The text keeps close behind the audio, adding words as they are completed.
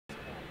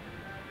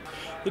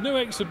The new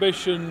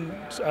exhibition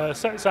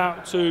sets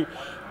out to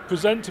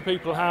present to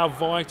people how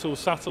vital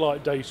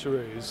satellite data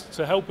is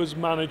to help us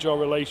manage our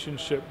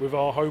relationship with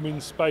our home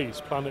in space,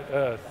 planet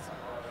Earth.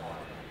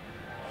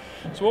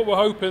 So what we're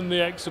hoping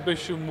the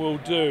exhibition will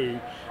do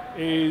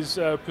is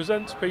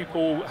present to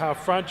people how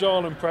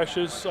fragile and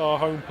precious our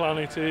home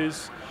planet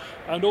is,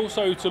 and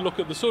also to look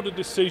at the sort of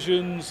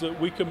decisions that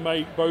we can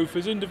make both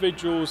as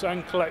individuals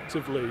and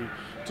collectively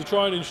to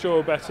try and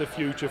ensure a better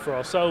future for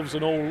ourselves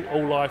and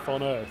all life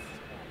on Earth.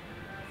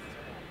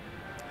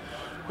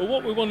 But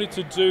what we wanted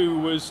to do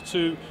was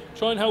to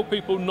try and help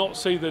people not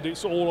see that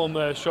it's all on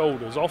their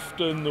shoulders.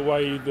 Often the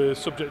way the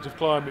subject of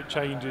climate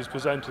change is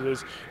presented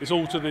is it's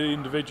all to the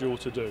individual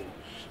to do.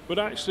 But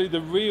actually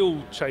the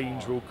real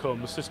change will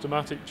come, the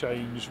systematic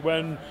change,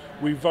 when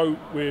we vote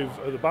with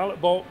the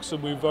ballot box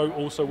and we vote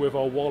also with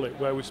our wallet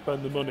where we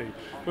spend the money.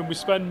 When we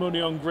spend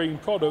money on green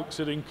products,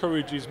 it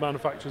encourages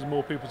manufacturers and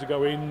more people to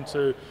go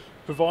into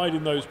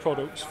providing those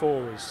products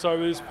for us. So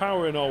there's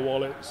power in our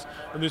wallets,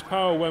 and there's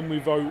power when we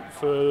vote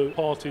for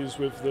parties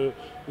with the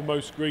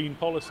most green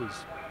policies.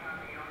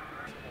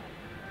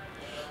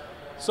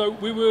 So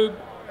we were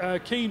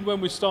keen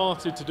when we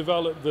started to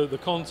develop the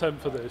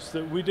content for this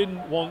that we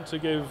didn't want to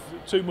give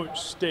too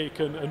much stick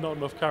and not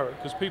enough carrot,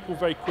 because people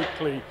very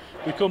quickly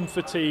become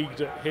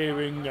fatigued at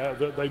hearing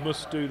that they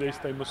must do this,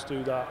 they must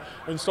do that,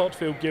 and start to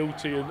feel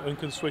guilty and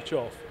can switch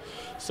off.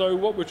 So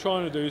what we're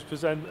trying to do is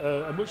present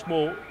a much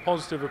more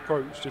positive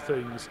approach to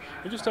things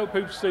and just help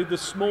people see the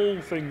small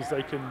things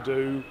they can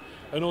do,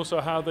 and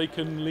also how they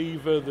can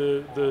lever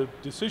the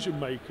decision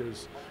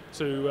makers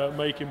to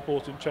make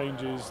important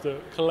changes that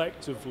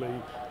collectively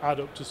add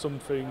up to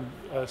something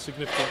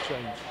significant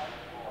change.